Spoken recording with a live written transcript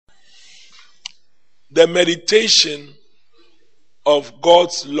the meditation of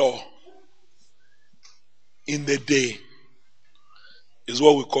God's law in the day is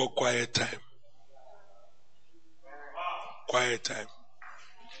what we call quiet time. Quiet time.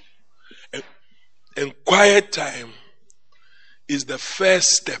 And quiet time is the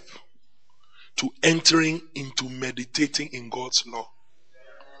first step to entering into meditating in God's law.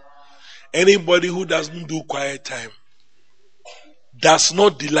 Anybody who doesn't do quiet time does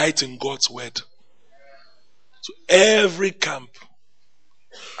not delight in God's word. So every camp,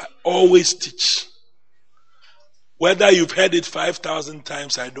 I always teach. Whether you've heard it 5,000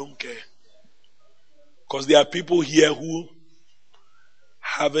 times, I don't care. Because there are people here who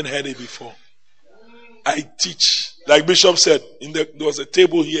haven't heard it before. I teach. Like Bishop said, there was a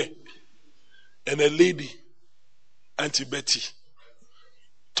table here. And a lady, Auntie Betty,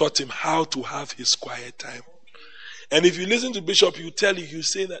 taught him how to have his quiet time. And if you listen to Bishop, he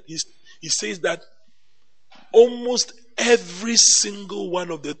say that he says that almost every single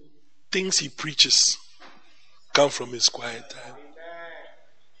one of the things he preaches come from his quiet time.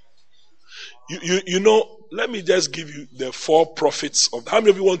 You know, let me just give you the 4 profits of. How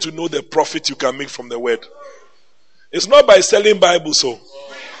many of you want to know the profit you can make from the word? It's not by selling Bibles, so.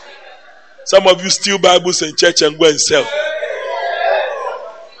 Some of you steal Bibles in church and go and sell.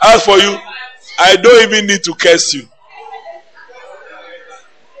 As for you, I don't even need to curse you.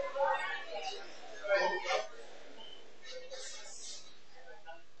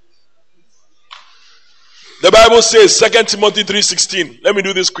 The Bible says, 2 Timothy 3:16. Let me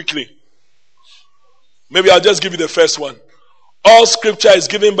do this quickly. Maybe I'll just give you the first one. All scripture is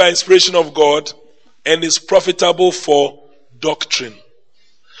given by inspiration of God and is profitable for doctrine.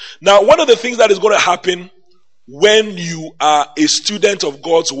 Now, one of the things that is going to happen when you are a student of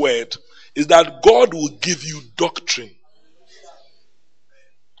God's word is that God will give you doctrine.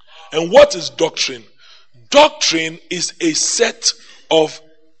 And what is doctrine? Doctrine is a set of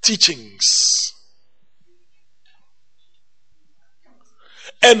teachings.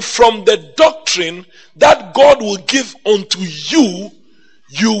 And from the doctrine that God will give unto you,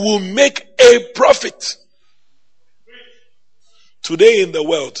 you will make a profit. Today in the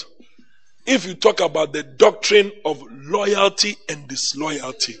world, if you talk about the doctrine of loyalty and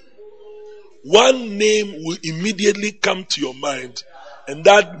disloyalty, one name will immediately come to your mind, and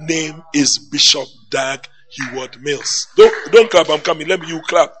that name is Bishop Dag Heward-Mills. Don't clap, I'm coming. Let me, you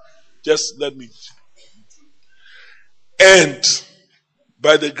clap. Just let me. And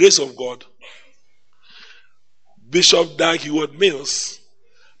by the grace of God, Bishop Dag Heward-Mills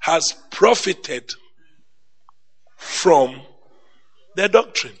has profited from the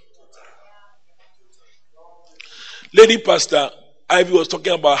doctrine. Lady Pastor Ivy was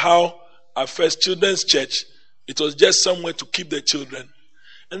talking about how at first children's church, it was just somewhere to keep the children.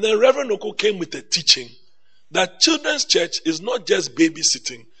 And then Reverend Oko came with a teaching that children's church is not just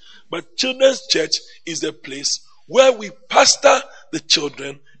babysitting, but children's church is a place where we pastor the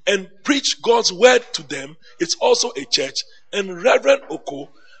children and preach God's word to them. It's also a church. And Reverend Oko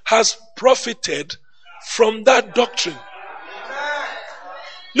has profited from that doctrine.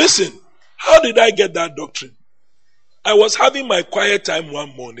 Listen, how did I get that doctrine? I was having my quiet time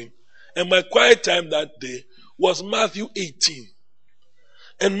one morning, and my quiet time that day was Matthew 18.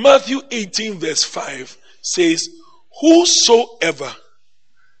 And Matthew 18 verse 5 says, whosoever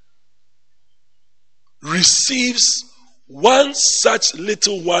receives one such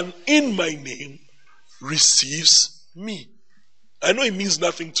little one in my name receives me. I know it means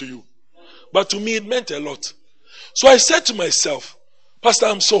nothing to you, but to me it meant a lot. So I said to myself, Pastor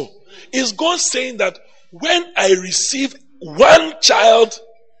Amso, is God saying that when I receive one child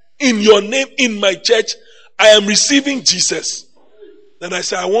in your name in my church, I am receiving Jesus? Then I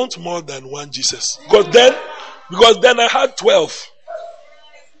said, I want more than one Jesus. Because then I had 12.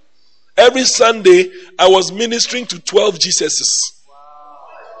 Every Sunday, I was ministering to 12 Jesuses.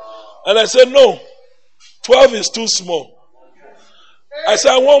 And I said, no, 12 is too small. I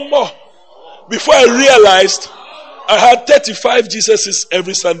said, I want more. Before I realized, I had 35 Jesuses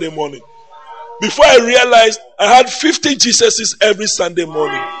every Sunday morning. Before I realized, I had 50 Jesuses every Sunday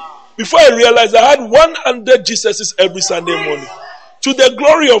morning. Before I realized, I had 100 Jesuses every Sunday morning. To the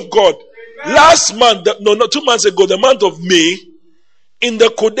glory of God. Last month, 2 months ago, the month of May, in the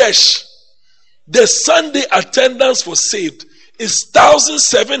Kodesh, the Sunday attendance for saved is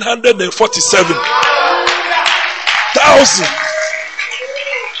 1,747. 1,000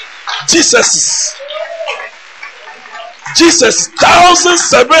 Jesus,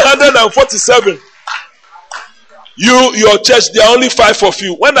 1,747. Your church, there are only 5 of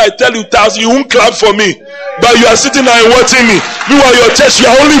you. When I tell you 1,000, you won't clap for me, but you are sitting there and watching me. You are your church, you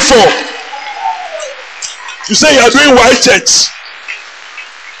are only 4. You say you are doing Y church.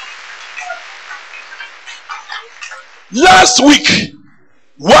 Last week,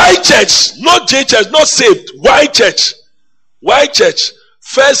 Y church, not J church, not saved. Y church. Y church.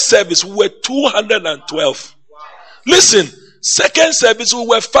 First service, we were 212. Listen, second service, we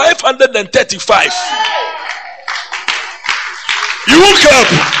were 535. You will clap.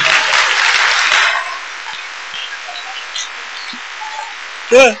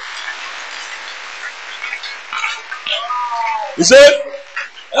 Yeah. You say,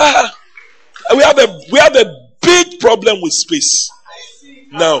 we have a big problem with space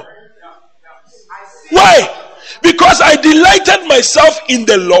now. Why? Because I delighted myself in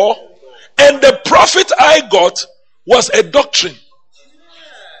the law, and the profit I got was a doctrine.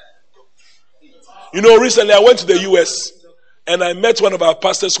 You know, recently I went to the US and I met one of our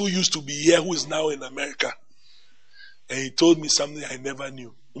pastors who used to be here, who is now in America. And he told me something I never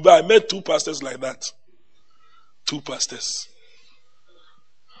knew. But I met two pastors like that. Two pastors.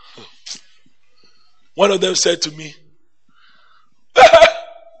 One of them said to me,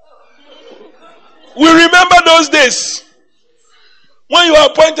 we remember those days when you were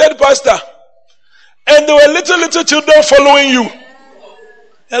appointed pastor and there were little children following you.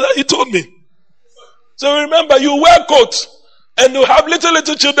 And he told me. So remember, you wear coats and you have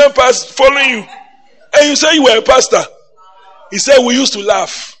little children following you. And you say you were a pastor. He said, we used to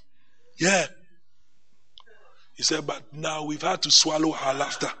laugh. Yeah. He said, but now we've had to swallow our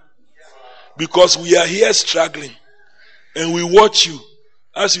laughter. Because we are here struggling. And we watch you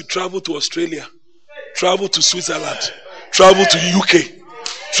as you travel to Australia, travel to Switzerland, travel to the UK,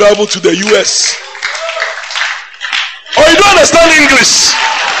 travel to the US. Oh, you don't understand English?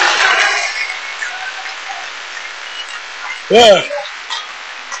 Yeah.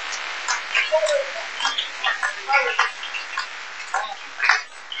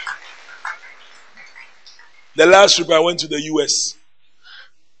 The last trip I went to the US,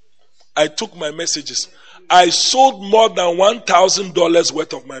 I took my messages. I sold more than $1,000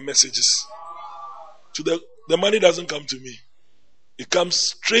 worth of my messages. The money doesn't come to me. It comes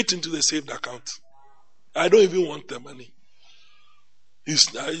straight into the saved account. I don't even want the money.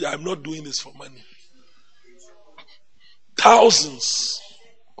 I'm not doing this for money. Thousands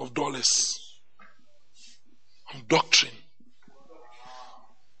of dollars on doctrine.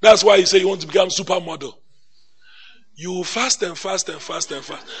 That's why you say you want to become supermodel. You fast and fast and fast and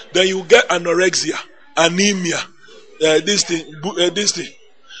fast. Then you get anorexia, anemia, this thing,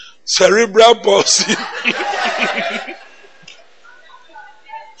 cerebral palsy.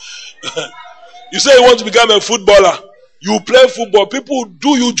 You say you want to become a footballer. You play football. People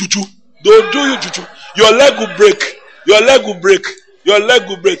do you juju. They'll do you juju. Your leg will break. Your leg will break. Your leg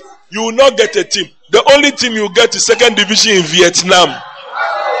will break. You will not get a team. The only team you get is second division in Vietnam.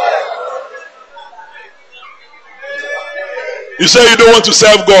 You say you don't want to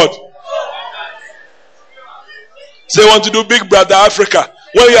serve God. Say you want to do Big Brother Africa.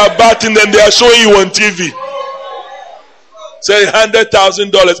 When you are batting, then they are showing you on TV. Say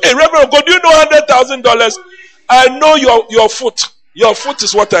 $100,000. Hey, Reverend God, do you know $100,000? I know your foot. Your foot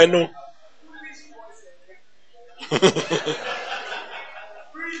is what I know.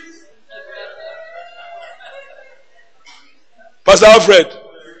 Pastor Alfred,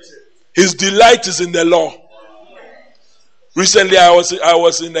 his delight is in the law. Recently, I was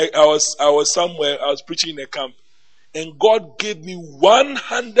somewhere. I was preaching in a camp, and God gave me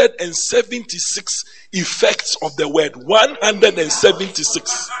 176 effects of the word.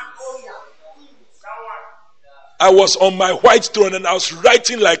 176. I was on my white throne and I was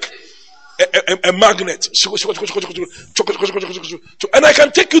writing like a magnet. And I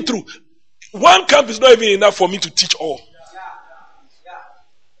can take you through. One camp is not even enough for me to teach all.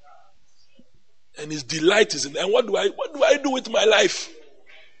 And his delight is in. And what do I do with my life?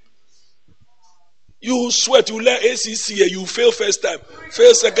 You sweat, you learn ACC, you fail first time,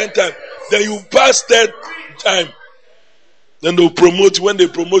 fail second time, then you pass third time. Then they'll promote you. When they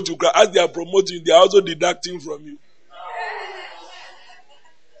promote you, as they are promoting you, they are also deducting from you.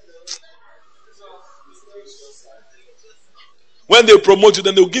 When they promote you,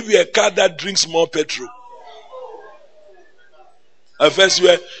 then they'll give you a car that drinks more petrol. At first you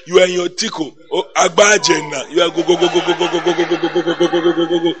are in your tico. Agbajena. You are go.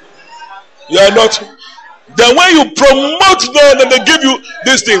 You are not. Then when you promote them, then they give you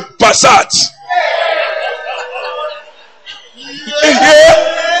this thing, Passat. Yeah.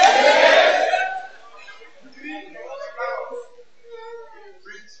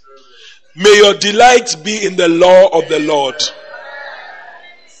 May your delight be in the law of the Lord.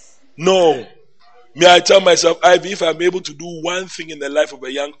 No. May I tell myself, if I'm able to do one thing in the life of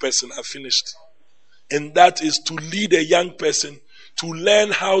a young person, I've finished. And that is to lead a young person to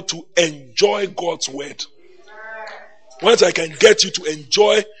learn how to enjoy God's word. Once I can get you to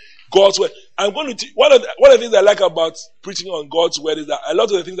enjoy God's word, I'm going to one of the things I like about preaching on God's word is that a lot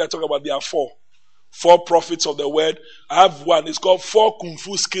of the things I talk about, there are four prophets of the word. I have one. It's called 4 Kung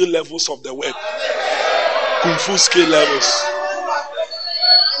Fu skill levels of the word. Kung Fu skill levels.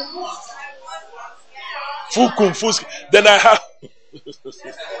 Full Kung Fu skill. Then I have.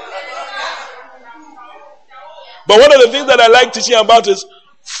 But one of the things that I like teaching about is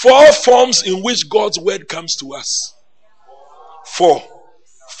 4 forms in which God's word comes to us. 4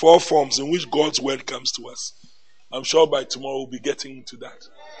 forms in which God's word comes to us. I'm sure by tomorrow we'll be getting into that.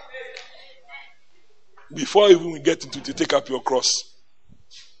 Before even we get into to take up your cross.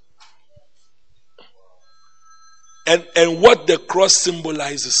 And what the cross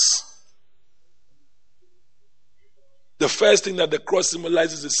symbolizes. The first thing that the cross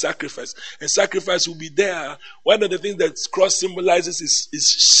symbolizes is sacrifice. And sacrifice will be there. One of the things that cross symbolizes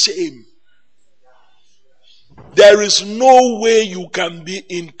is shame. There is no way you can be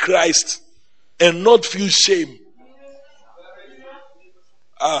in Christ and not feel shame.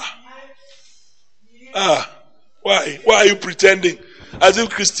 Why? Why are you pretending? As if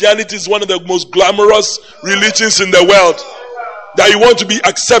Christianity is one of the most glamorous religions in the world. That you want to be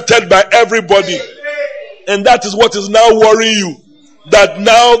accepted by everybody. And that is what is now worrying you. That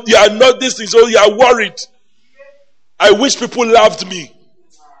now you are not this thing, so you are worried. I wish people loved me.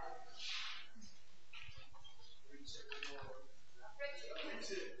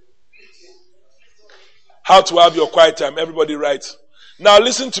 How to have your quiet time. Everybody write. Now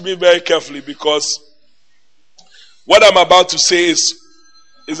listen to me very carefully, because what I'm about to say is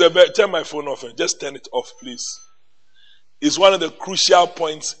turn my phone off and just turn it off, please. It's one of the crucial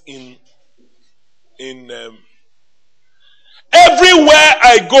points in everywhere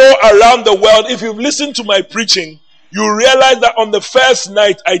I go around the world. If you've listened to my preaching, you realize that on the first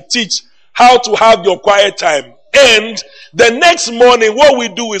night I teach how to have your quiet time. And the next morning, what we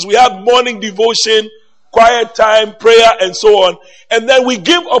do is we have morning devotion, quiet time, prayer, and so on. And then we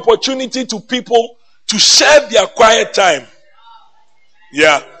give opportunity to people to share their quiet time.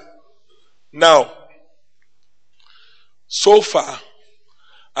 Yeah. Now, so far,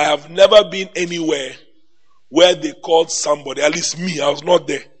 I have never been anywhere where they called somebody, at least me, I was not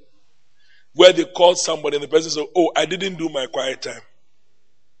there, where they called somebody and the person said, oh, I didn't do my quiet time.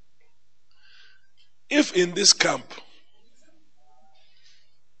 If in this camp,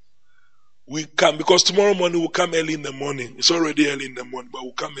 we come, because tomorrow morning we'll come early in the morning. It's already early in the morning, but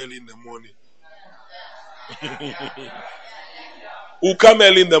we'll come early in the morning. We'll come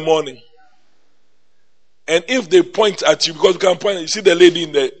early in the morning. And if they point at you, because you can point, you see the lady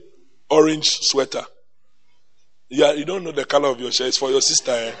in the orange sweater. Yeah, you don't know the color of your shirt. It's for your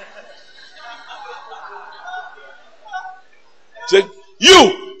sister. Eh? Say,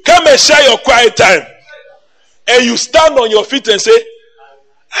 you come and share your quiet time. And you stand on your feet and say,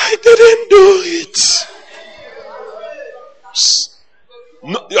 I didn't do it.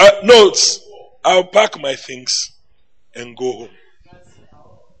 No, I'll pack my things and go home.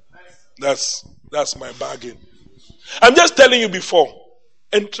 That's my bargain. I'm just telling you before,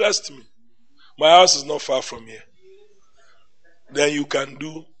 and trust me, my house is not far from here. Then you can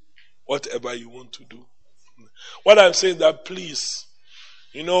do whatever you want to do. What I'm saying is that please,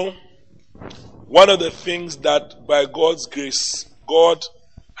 one of the things that by God's grace, God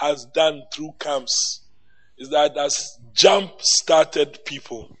has done through camps is that it has jump-started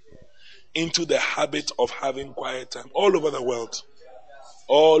people into the habit of having quiet time all over the world.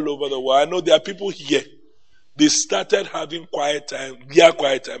 All over the world. I know there are people here. They started having quiet time, their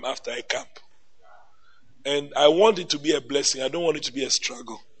quiet time after a camp. And I want it to be a blessing. I don't want it to be a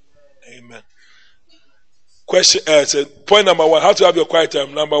struggle. Amen. Point number 1, how to have your quiet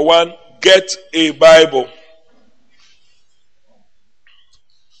time. Number 1, get a Bible.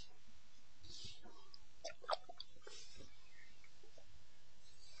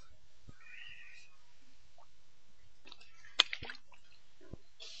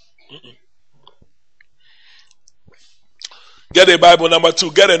 Get a Bible. Number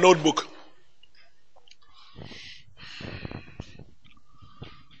 2, get a notebook.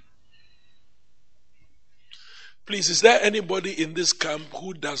 Please, is there anybody in this camp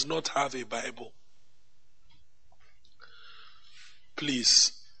who does not have a Bible?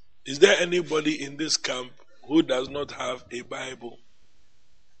 Please, is there anybody in this camp who does not have a Bible?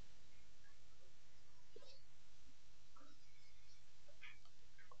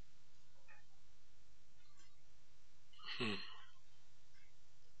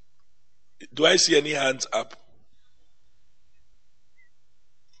 Do I see any hands up?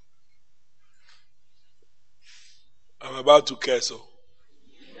 I'm about to curse. So.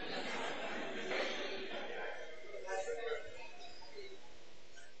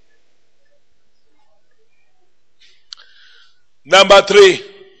 Number 3,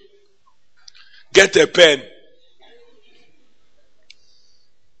 get a pen.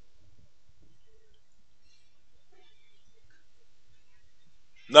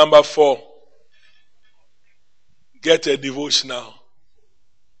 Number 4, get a devotional.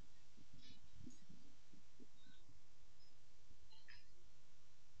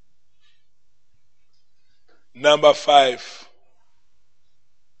 Number 5,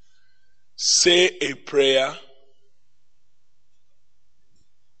 say a prayer.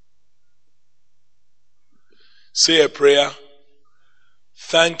 Say a prayer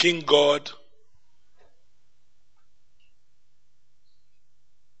thanking God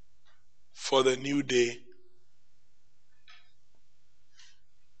for the new day.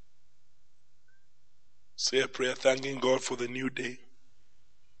 Say a prayer thanking God for the new day.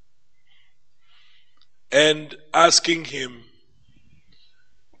 And asking Him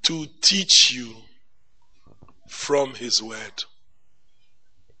to teach you from His word.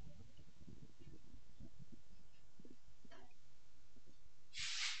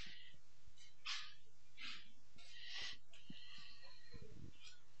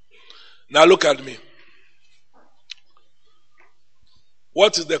 Now look at me.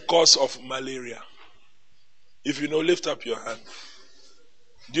 What is the cause of malaria? If you know, lift up your hand.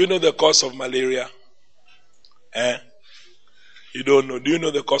 Do you know the cause of malaria? You don't know. Do you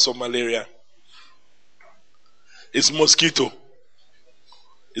know the cause of malaria? It's mosquito.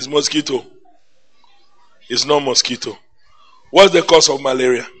 It's mosquito. It's not mosquito. What's the cause of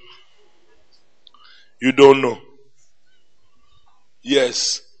malaria? You don't know.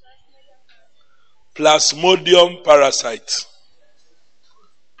 Yes. Plasmodium parasite.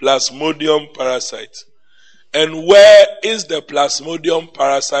 Plasmodium parasite. And where is the plasmodium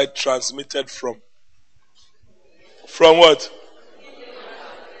parasite transmitted from? From what?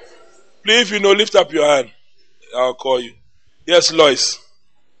 Please, if you know, lift up your hand. I'll call you. Yes, Lois.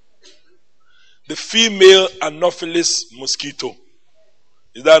 The female Anopheles mosquito.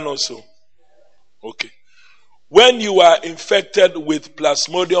 Is that not so? Okay. When you are infected with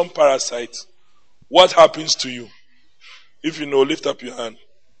plasmodium parasite, what happens to you? If you know, lift up your hand.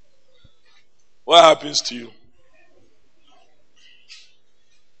 What happens to you?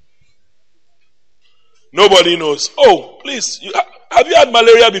 Nobody knows. Oh, please. Have you had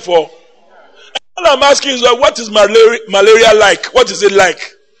malaria before? And I'm asking you, what is malaria like? What is it like?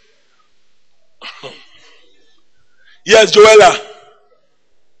 Yes, Joella.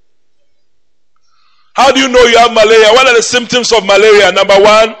 How do you know you have malaria? What are the symptoms of malaria? Number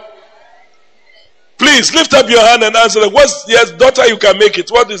 1. Please lift up your hand and answer. Yes, daughter, you can make it.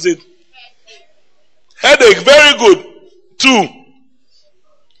 What is it? Headache. Very good. 2.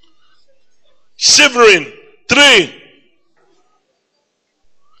 Shivering. 3.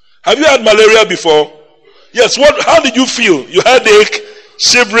 Have you had malaria before? Yes. How did you feel? You had headache,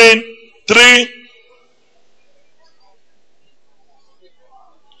 shivering. 3.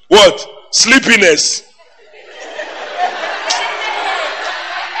 What? Sleepiness.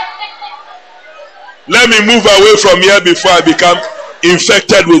 Let me move away from here before I become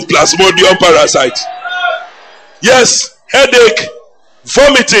infected with plasmodium parasite. Yes, headache,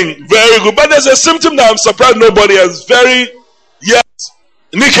 vomiting, very good. But there's a symptom that I'm surprised nobody has. Yes,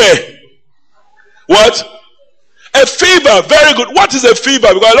 Nike. What? A fever, very good. What is a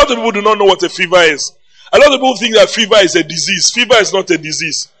fever? Because a lot of people do not know what a fever is. A lot of people think that fever is a disease. Fever is not a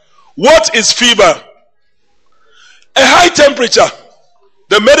disease. What is fever? A high temperature.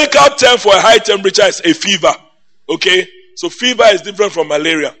 The medical term for a high temperature is a fever. Okay? So fever is different from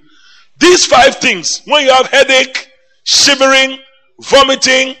malaria. These 5 things, when you have headache, shivering,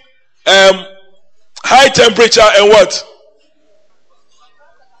 vomiting, high temperature, and what?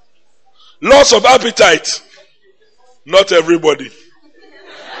 Loss of appetite. Not everybody.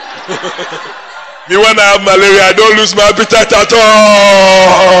 Me, when I have malaria, I don't lose my appetite at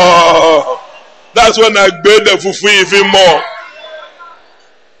all. That's when I bathe the fufu even more.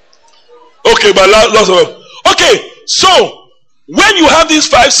 Okay, but lots of them. Okay, so when you have these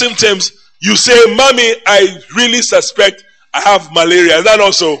 5 symptoms, you say, Mommy, I really suspect I have malaria. Is that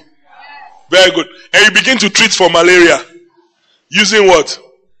also? Very good. And you begin to treat for malaria. Using what?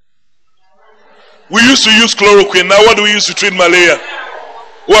 We used to use chloroquine. Now what do we use to treat malaria?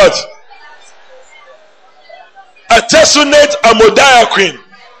 What? Artesunate amodiaquine.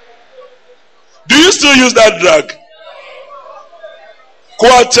 Do you still use that drug?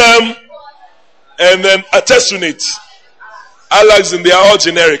 Coartem and then artesunate. Alaxin, they are all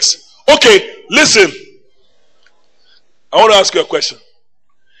generics. Okay, listen. I want to ask you a question.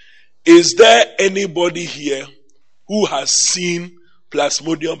 Is there anybody here who has seen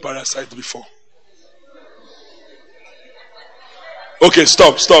Plasmodium parasite before? Okay,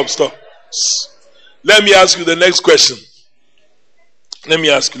 stop. Let me ask you the next question. Let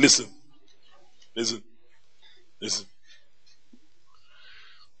me ask you, listen.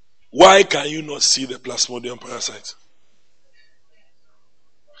 Why can you not see the Plasmodium parasite?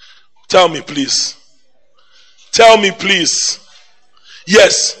 Tell me, please.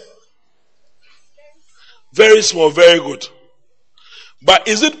 Yes. Very small, very good. But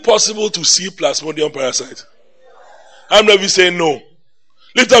is it possible to see Plasmodium parasite? How many of you say no?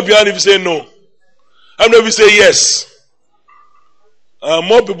 Lift up your hand if you say no. How many of you say yes?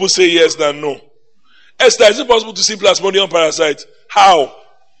 More people say yes than no. Esther, is it possible to see Plasmodium parasite? How?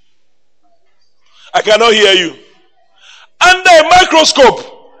 I cannot hear you. Under a microscope.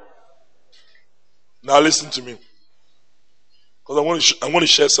 Now listen to me. Because I want to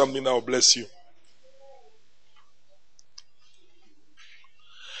share something that will bless you.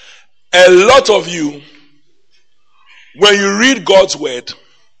 A lot of you, when you read God's word,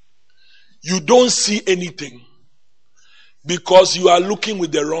 you don't see anything because you are looking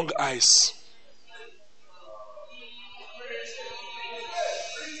with the wrong eyes.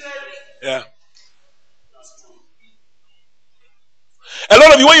 Yeah. A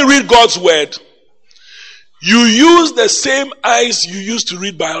lot of you, when you read God's word, you use the same eyes you used to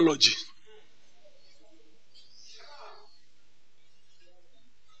read biology.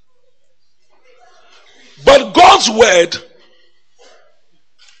 But God's word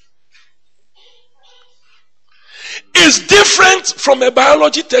is different from a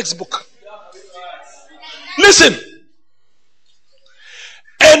biology textbook. Listen.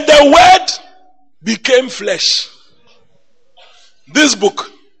 And the word became flesh. This book,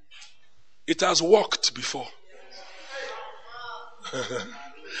 it has walked before.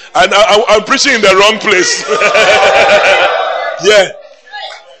 And I'm preaching in the wrong place. Yeah.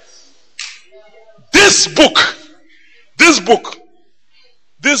 This book.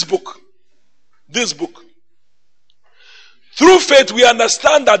 Through faith, we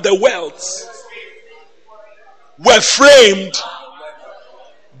understand that the worlds were framed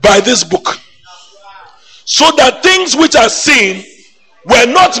by this book. So that things which are seen were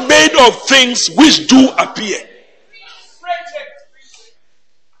not made of things which do appear.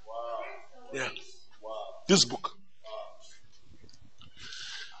 Yeah. This book.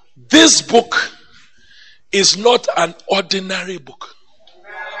 This book is not an ordinary book.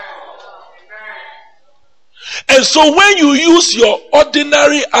 And so when you use your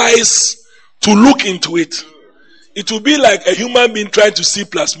ordinary eyes to look into it, it will be like a human being trying to see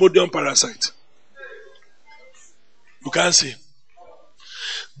Plasmodium parasite. You can't see.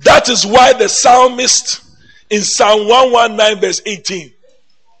 That is why the psalmist in Psalm 119 verse 18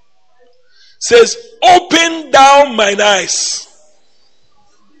 says, "Open down mine eyes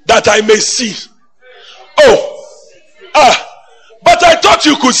that I may see." But I thought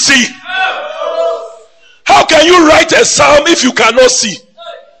you could see. How can you write a psalm if you cannot see?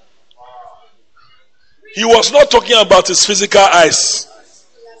 He was not talking about his physical eyes.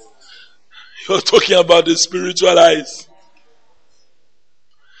 He was talking about the spiritual eyes.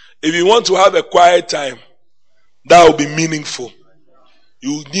 If you want to have a quiet time that will be meaningful,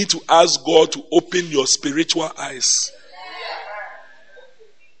 you need to ask God to open your spiritual eyes.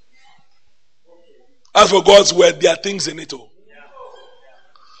 As for God's word, there are things in it all.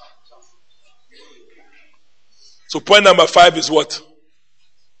 So point number 5 is what?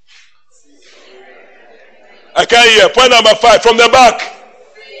 I can't hear. Point number 5 from the back.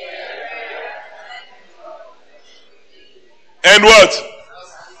 And what?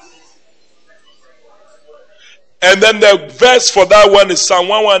 And then the verse for that one is Psalm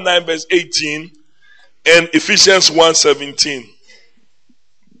 119 verse 18 and Ephesians 1:17.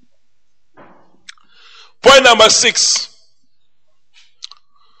 Point number 6.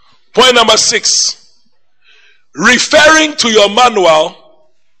 Point number 6. Referring to your manual,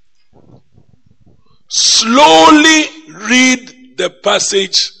 slowly read the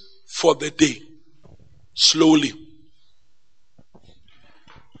passage for the day. Slowly.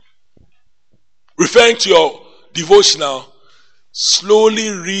 Referring to your devotional, slowly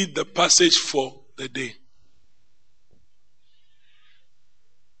read the passage for the day.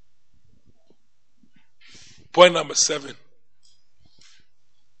 Point number 7.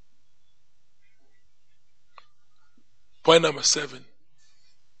 Point number 7.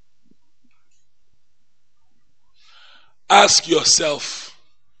 Ask yourself,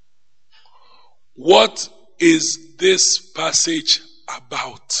 what is this passage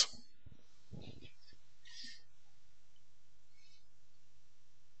about?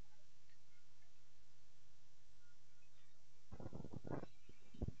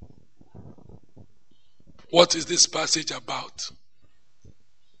 What is this passage about?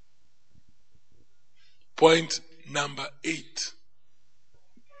 Point number 8.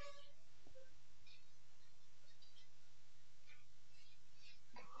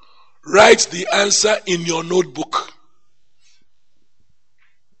 Write the answer in your notebook.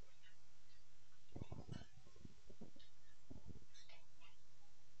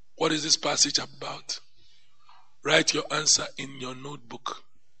 What is this passage about? Write your answer in your notebook.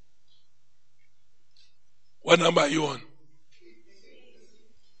 What number are you on?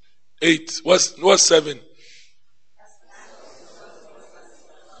 8. What's 7?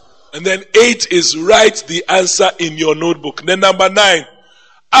 And then 8 is write the answer in your notebook. Then number 9,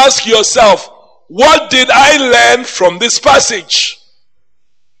 ask yourself, what did I learn from this passage?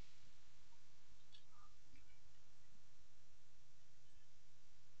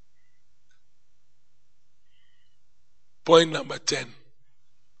 Point number 10,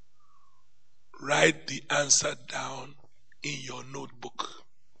 write the answer down in your notebook.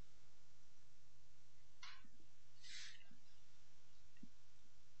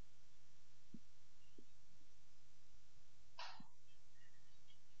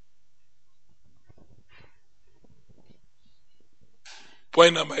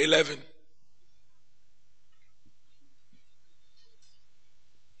 Point number 11.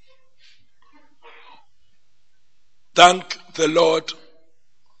 Thank the Lord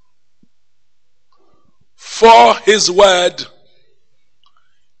for His word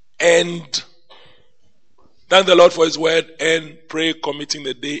and thank the Lord for His word and pray committing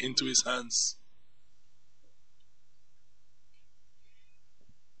the day into His hands.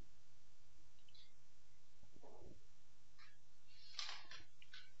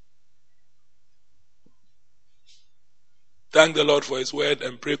 Thank the Lord for His word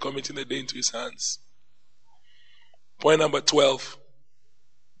and pray committing the day into His hands. Point number 12.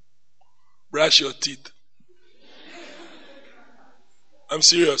 Brush your teeth. I'm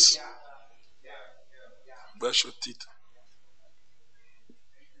serious. Brush your teeth.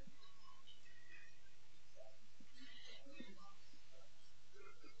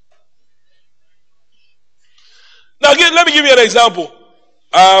 Now let me give you an example.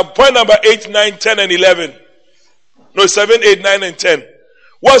 Point number 8, 9, 10, and 11. No, 7, 8, 9, and 10.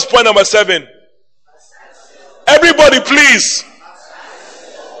 What's point number 7? Everybody, please.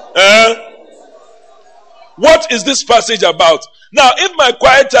 What is this passage about? Now, if my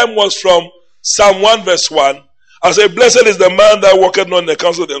quiet time was from Psalm 1 verse 1, I say, blessed is the man that walketh not in the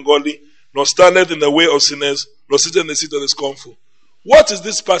counsel of the ungodly, nor standeth in the way of sinners, nor sitteth in the seat of the scornful. What is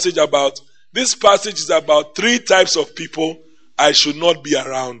this passage about? This passage is about 3 types of people I should not be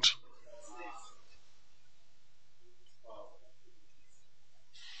around.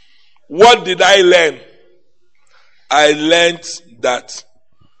 What did I learn? I learned that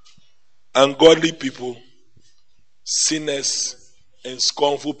ungodly people, sinners, and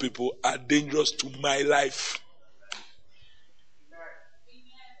scornful people are dangerous to my life.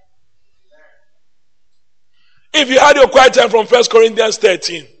 If you had your quiet time from 1 Corinthians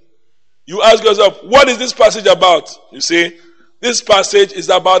 13, you ask yourself, what is this passage about? You say, this passage is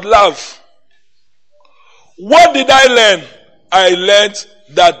about love. What did I learn? I learned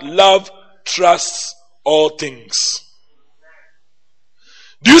that love trusts all things.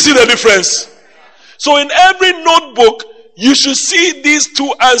 Do you see the difference? So in every notebook, you should see these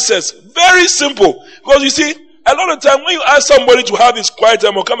 2 answers. Very simple. Because you see, a lot of time when you ask somebody to have his quiet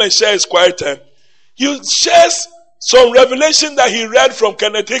time or come and share his quiet time, he shares some revelation that he read from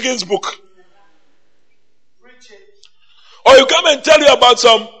Kenneth Hagin's book. Or you come and tell you about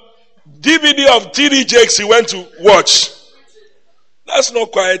some DVD of TD Jakes he went to watch. That's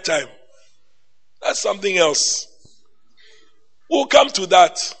not quiet time. That's something else. We'll come to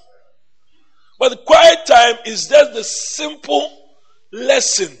that. But the quiet time is just the simple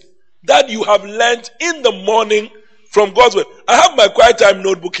lesson that you have learned in the morning from God's word. I have my quiet time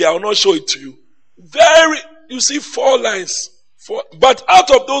notebook here. I will not show it to you. You see 4 lines. But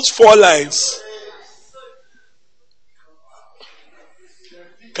out of those 4 lines,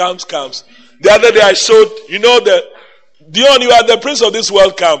 comes. The other day I showed, Dion, you are the prince of this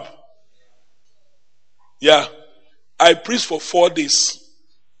world camp. Yeah. I preached for 4 days.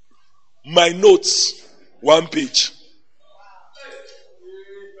 My notes, 1 page.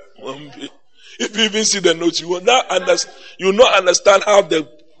 1 page. If you even see the notes, you will not understand how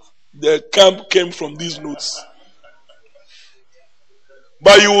the camp came from these notes.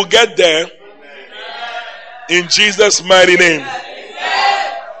 But you will get there in Jesus' mighty name.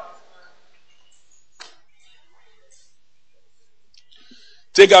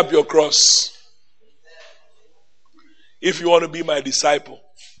 Take up your cross if you want to be my disciple.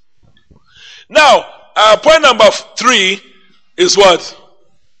 Now, point number 3 is what?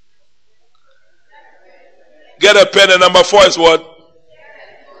 Get a pen. And number 4 is what?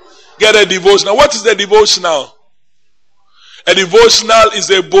 Get a devotional. What is the devotional? A devotional is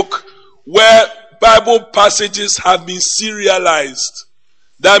a book where Bible passages have been serialized.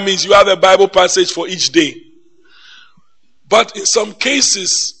 That means you have a Bible passage for each day. But in some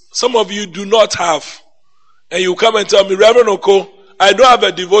cases, some of you do not have. And you come and tell me, Reverend Oko, I don't have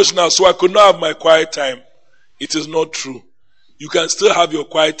a devotional, so I could not have my quiet time. It is not true. You can still have your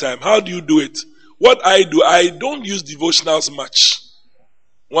quiet time. How do you do it? What I do, I don't use devotionals much.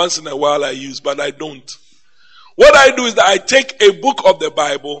 Once in a while I use, but I don't. What I do is that I take a book of the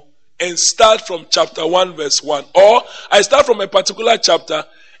Bible and start from chapter 1 verse 1. Or I start from a particular chapter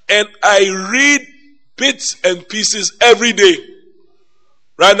and I read bits and pieces every day.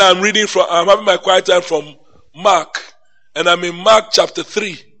 Right now I'm having my quiet time from Mark. And I'm in Mark chapter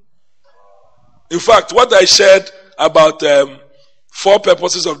 3. In fact, what I shared about 4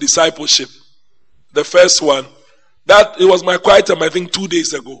 purposes of discipleship. The first one, that it was my quiet time, I think 2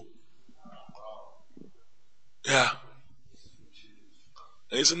 days ago. Yeah.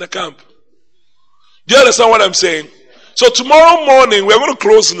 And it's in the camp. Do you understand what I'm saying? So tomorrow morning, we're going to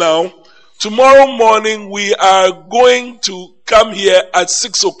close now. Tomorrow morning, we are going to come here at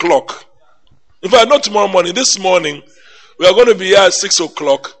 6 o'clock. In fact, not tomorrow morning, this morning, we are going to be here at 6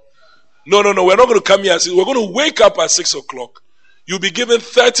 o'clock. No, we're not going to come here at 6. We're going to wake up at 6 o'clock. You'll be given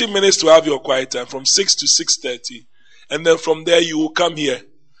 30 minutes to have your quiet time from 6 to 6:30. And then from there, you will come here.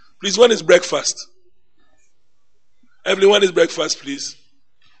 Please, when is breakfast? Everyone is breakfast, please.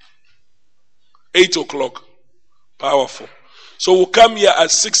 8 o'clock. Powerful. So we'll come here at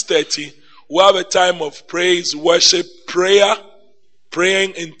 6:30. We'll have a time of praise, worship, prayer,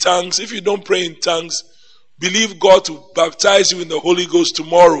 praying in tongues. If you don't pray in tongues, believe God to baptize you in the Holy Ghost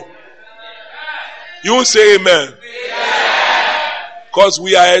tomorrow. You will say amen. Because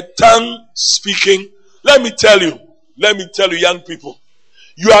we are a tongue speaking. Let me tell you, young people,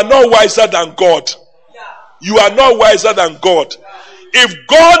 you are not wiser than God. You are not wiser than God. If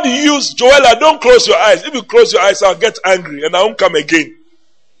God used Joella, don't close your eyes. If you close your eyes, I'll get angry and I won't come again.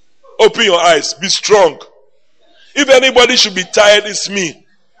 Open your eyes. Be strong. If anybody should be tired, it's me.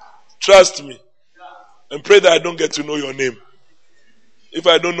 Trust me. And pray that I don't get to know your name. If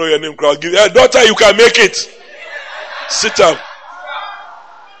I don't know your name, I'll give you. Hey, daughter, you can make it. Sit down.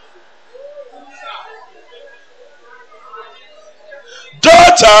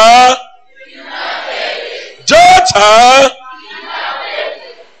 Daughter. Daughter.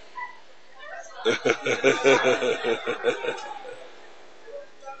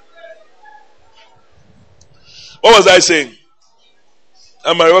 What was I saying?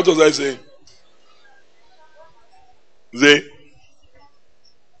 Amari, what was I saying? Zay?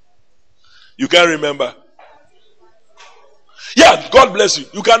 You can't remember. Yeah, God bless you.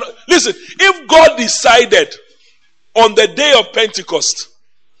 You can listen. If God decided on the day of Pentecost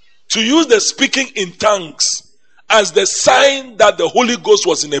to use the speaking in tongues as the sign that the Holy Ghost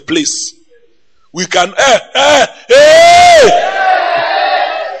was in a place, we can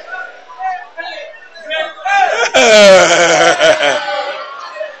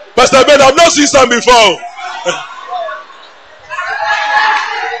Pastor Ben, I've not seen some before.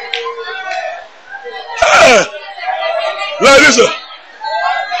 Like this.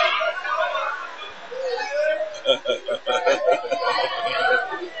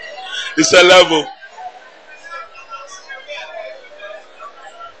 It's a level.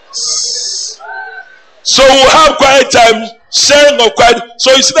 So we'll have quiet time, sharing of quiet.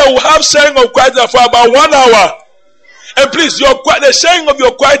 So you see that we'll have sharing of quiet time for about 1 hour. And please, the sharing of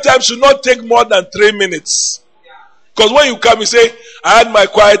your quiet time should not take more than 3 minutes. Because when you come, you say, I had my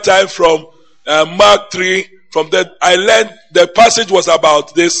quiet time from Mark 3. From that, I learned the passage was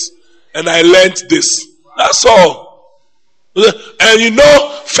about this, and I learned this. That's all. And you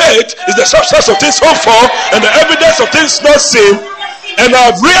know, faith is the substance of things hoped for, and the evidence of things not seen. And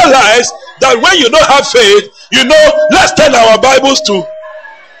I've realized that when you don't have faith, you know, let's turn our Bibles to,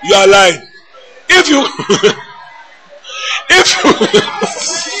 you are lying. If you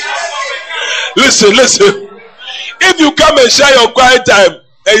listen. If you come and share your quiet time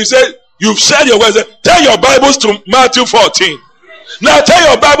and you say you've shared your words, turn your Bibles to Matthew 14. Now turn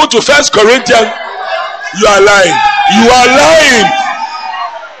your Bible to 1 Corinthians. You are lying. You are lying.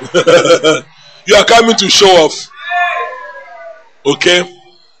 You are coming to show off. Okay?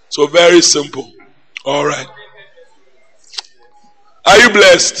 So very simple. All right. Are you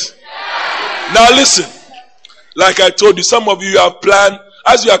blessed? Now listen. Like I told you, some of you have planned,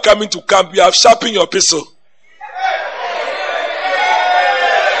 as you are coming to camp, you have sharpened your pencil.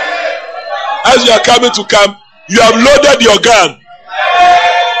 As you are coming to camp, you have loaded your gun.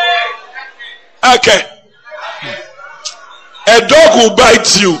 Okay. A dog will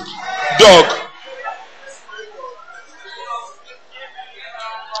bite you. Dog.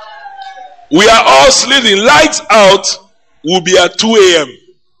 We are all sleeping. Lights out will be at 2 a.m.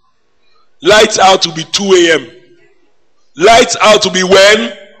 Lights out will be 2 a.m. Lights out will be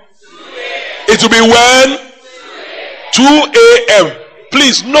when? It will be when? 2 a.m.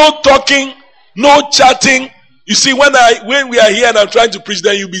 Please, no talking, no chatting. You see, when we are here and I'm trying to preach,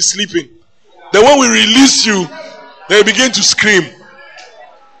 then you'll be sleeping. Then when we release you, they begin to scream.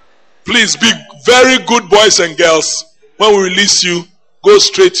 Please be very good boys and girls. When we release you, go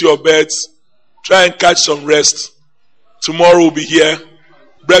straight to your beds. Try and catch some rest. Tomorrow we'll be here.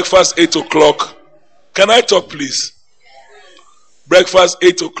 Breakfast 8 o'clock. Can I talk, please? Breakfast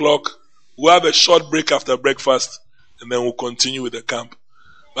 8 o'clock. We'll have a short break after breakfast, and then we'll continue with the camp.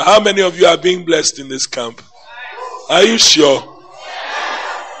 But how many of you are being blessed in this camp? Are you sure?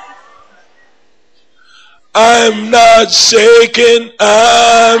 I'm not shaking.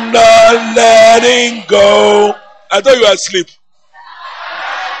 I'm not letting go. I thought you were asleep.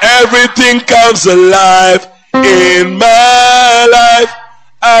 Everything comes alive in my life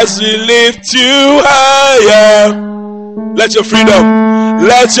as we lift you higher. Let your freedom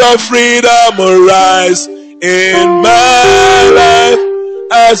arise in my life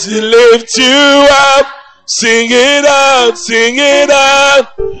as we lift you up. Sing it out, sing it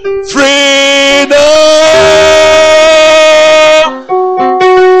out. Freedom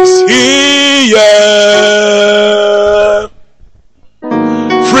is here.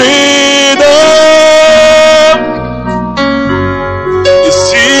 Freedom is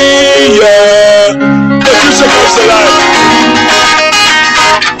here. The future comes alive.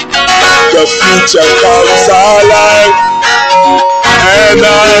 The future comes alive. And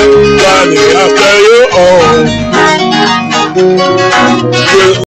I'm running